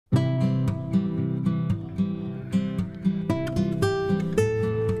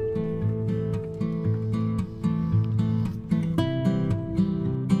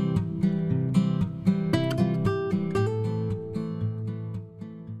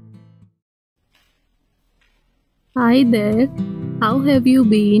Hi there, how have you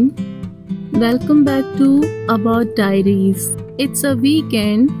been? Welcome back to Abode Diaries. It's a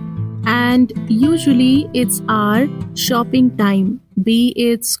weekend and usually it's our shopping time, be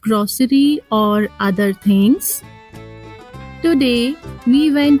it grocery or other things. Today we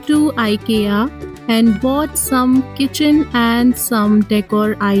went to IKEA and bought some kitchen and some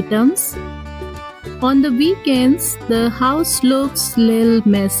decor items. On the weekends, the house looks little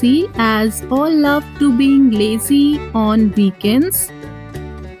messy as all love to being lazy on weekends.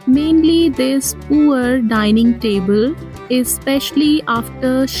 Mainly this poor dining table, especially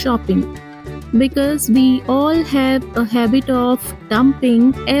after shopping, because we all have a habit of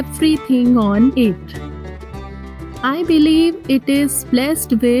dumping everything on it. I believe it is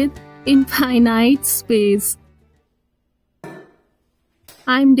blessed with infinite space.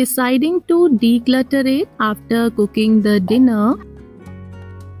 I'm deciding to declutter it after cooking the dinner.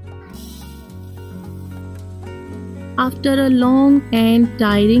 After a long and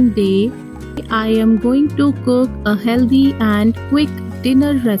tiring day, I am going to cook a healthy and quick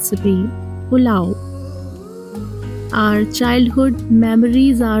dinner recipe, pulao. Our childhood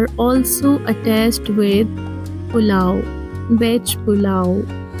memories are also attached with pulao, veg pulao,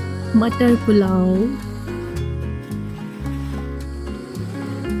 matar pulao.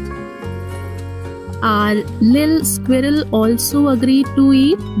 Our little squirrel also agreed to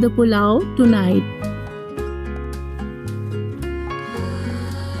eat the pulao tonight.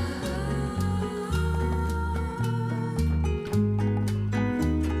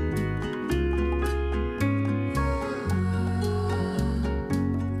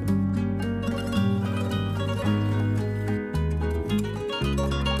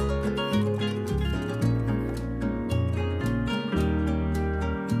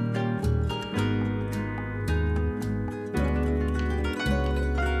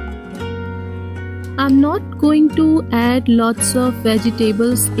 I'm not going to add lots of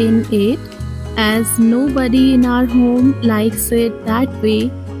vegetables in it as nobody in our home likes it that way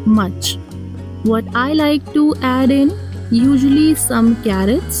much. What I like to add in usually some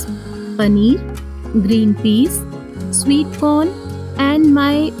carrots, paneer, green peas, sweet corn and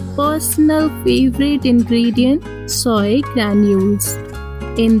my personal favorite ingredient soy granules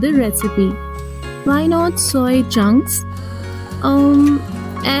in the recipe. Why not soy chunks?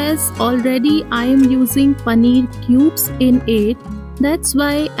 As already I am using paneer cubes in it, that's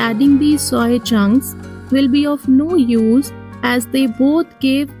why adding these soy chunks will be of no use as they both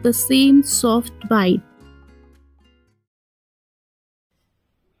give the same soft bite.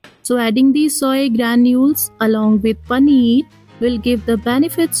 So adding these soy granules along with paneer will give the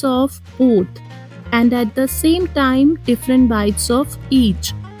benefits of both and at the same time different bites of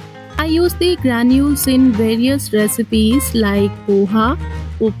each. I use the granules in various recipes like poha,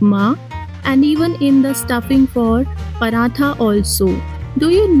 upma and even in the stuffing for paratha also. Do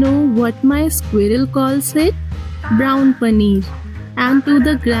you know what my squirrel calls it? Brown paneer. And to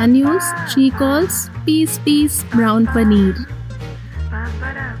the granules she calls piece brown paneer.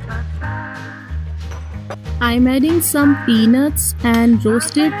 I'm adding some peanuts and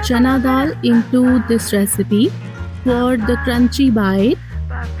roasted chana dal into this recipe for the crunchy bite.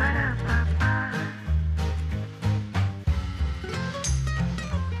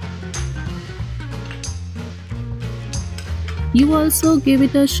 You also give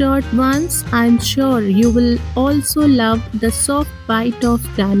it a shot once. I'm sure you will also love the soft bite of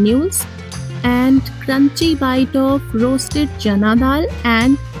granules and crunchy bite of roasted chana dal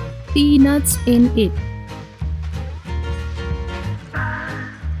and peanuts in it.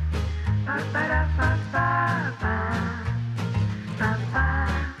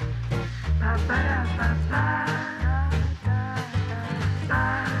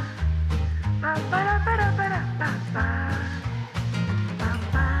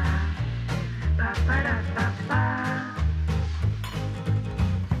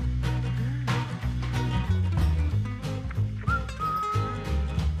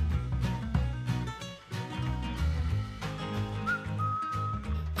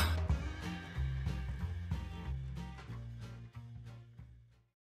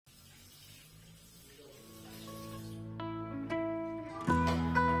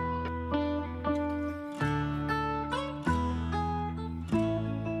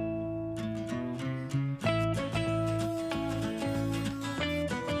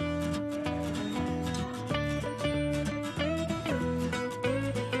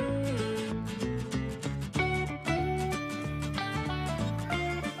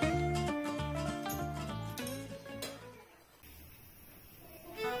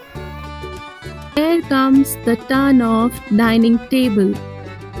 Here comes the turn of dining table.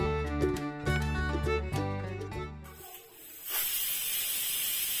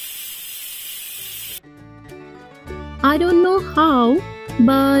 I don't know how,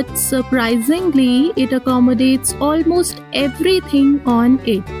 but surprisingly, it accommodates almost everything on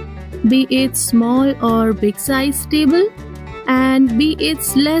it, be it small or big size table, and be it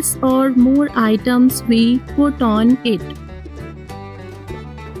less or more items we put on it.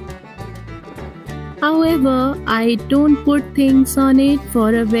 However, I don't put things on it for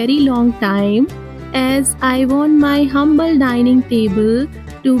a very long time as I want my humble dining table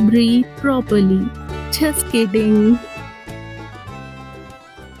to breathe properly. Just kidding.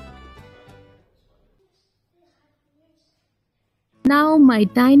 Now my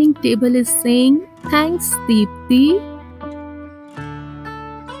dining table is saying, "Thanks, Deepthi."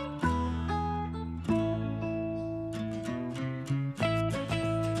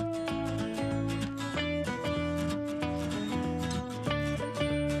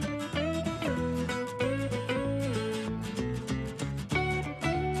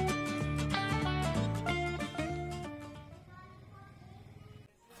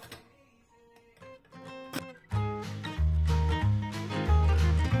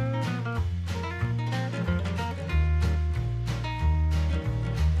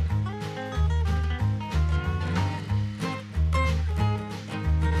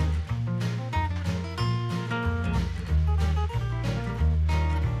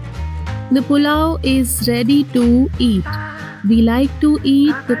 The pulao is ready to eat. We like to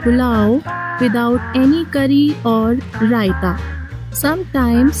eat the pulao without any curry or raita.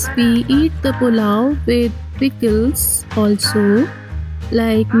 Sometimes we eat the pulao with pickles also,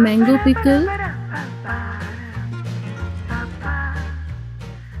 like mango pickle.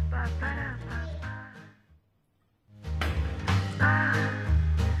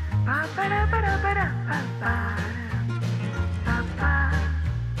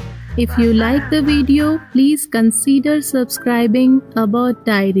 If you like the video, please consider subscribing Abode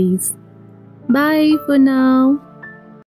Diaries. Bye for now.